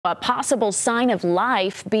A possible sign of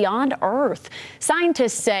life beyond Earth.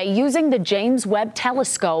 Scientists say using the James Webb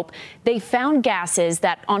Telescope, they found gases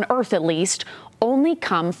that, on Earth at least, only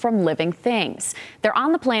come from living things. They're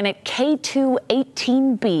on the planet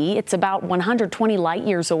K2-18b. It's about 120 light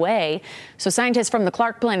years away. So scientists from the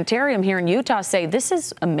Clark Planetarium here in Utah say this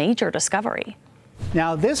is a major discovery.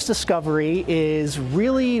 Now, this discovery is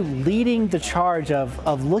really leading the charge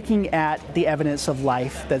of looking at the evidence of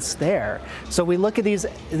life that's there. So we look at these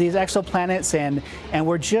exoplanets and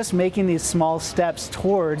we're just making these small steps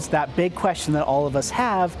towards that big question that all of us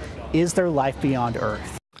have: is there life beyond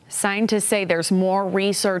Earth? Scientists say there's more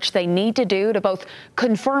research they need to do to both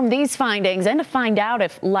confirm these findings and to find out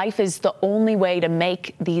if life is the only way to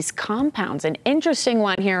make these compounds. An interesting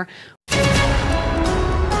one here.